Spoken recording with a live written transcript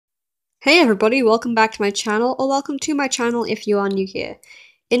Hey everybody, welcome back to my channel, or welcome to my channel if you are new here.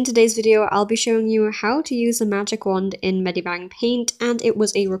 In today's video, I'll be showing you how to use the magic wand in Medibang Paint, and it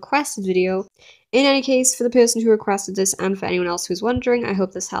was a requested video. In any case, for the person who requested this and for anyone else who's wondering, I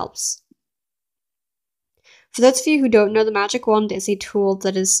hope this helps. For those of you who don't know, the magic wand is a tool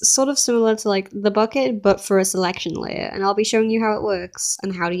that is sort of similar to like the bucket, but for a selection layer, and I'll be showing you how it works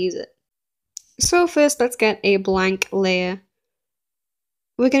and how to use it. So first, let's get a blank layer.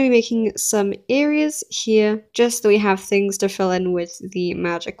 We're going to be making some areas here, just so we have things to fill in with the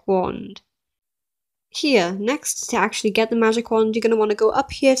magic wand. Here, next, to actually get the magic wand, you're going to want to go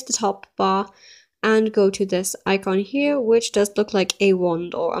up here to the top bar and go to this icon here, which does look like a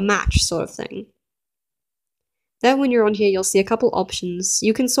wand or a match sort of thing. Then when you're on here, you'll see a couple options.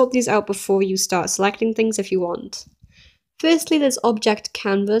 You can sort these out before you start selecting things if you want. Firstly, there's Object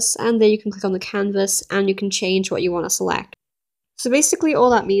Canvas, and there you can click on the canvas and you can change what you want to select. So basically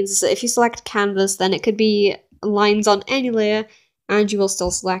all that means is that if you select canvas, then it could be lines on any layer and you will still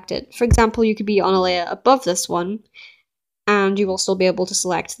select it. For example, you could be on a layer above this one and you will still be able to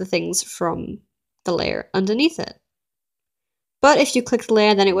select the things from the layer underneath it. But if you click the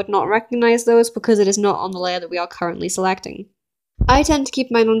layer, then it would not recognize those because it is not on the layer that we are currently selecting. I tend to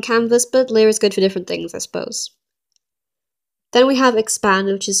keep mine on canvas, but layer is good for different things, I suppose. Then we have expand,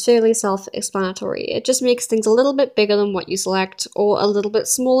 which is fairly self-explanatory. It just makes things a little bit bigger than what you select, or a little bit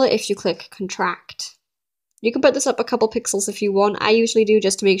smaller if you click contract. You can put this up a couple pixels if you want. I usually do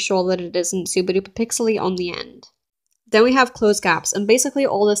just to make sure that it isn't super duper pixely on the end. Then we have close gaps, and basically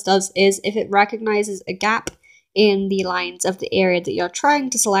all this does is if it recognizes a gap in the lines of the area that you're trying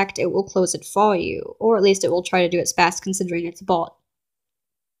to select, it will close it for you, or at least it will try to do its best considering it's a bot.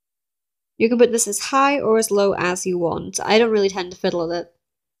 You can put this as high or as low as you want. I don't really tend to fiddle with it.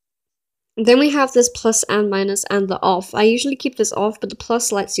 Then we have this plus and minus and the off. I usually keep this off, but the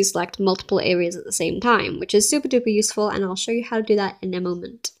plus lets you select multiple areas at the same time, which is super duper useful, and I'll show you how to do that in a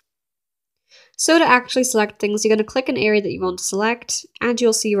moment. So to actually select things, you're going to click an area that you want to select, and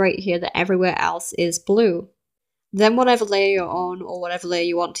you'll see right here that everywhere else is blue. Then whatever layer you're on, or whatever layer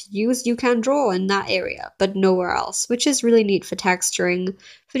you want to use, you can draw in that area, but nowhere else, which is really neat for texturing,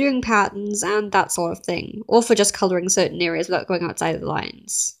 for doing patterns, and that sort of thing, or for just colouring certain areas without going outside of the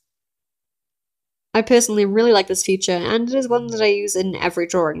lines. I personally really like this feature, and it is one that I use in every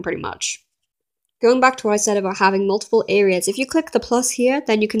drawing pretty much. Going back to what I said about having multiple areas, if you click the plus here,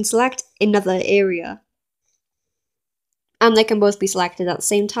 then you can select another area. And they can both be selected at the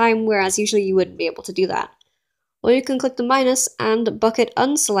same time, whereas usually you wouldn't be able to do that. Or you can click the minus and bucket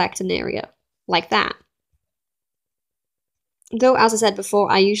unselect an area, like that. Though, as I said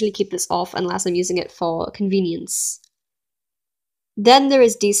before, I usually keep this off unless I'm using it for convenience. Then there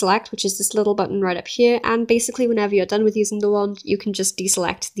is deselect, which is this little button right up here, and basically whenever you're done with using the wand, you can just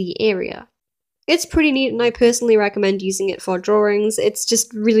deselect the area. It's pretty neat, and I personally recommend using it for drawings. It's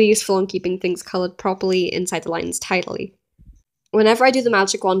just really useful in keeping things coloured properly inside the lines tidily. Whenever I do the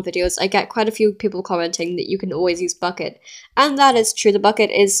magic wand videos, I get quite a few people commenting that you can always use bucket, and that is true. The bucket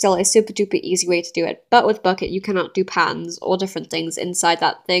is still a super duper easy way to do it, but with bucket you cannot do patterns or different things inside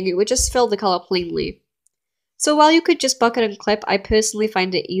that thing. It would just fill the colour plainly. So while you could just bucket and clip, I personally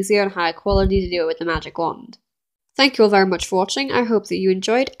find it easier and higher quality to do it with the magic wand. Thank you all very much for watching. I hope that you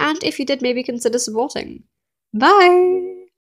enjoyed, and if you did, maybe consider supporting. Bye!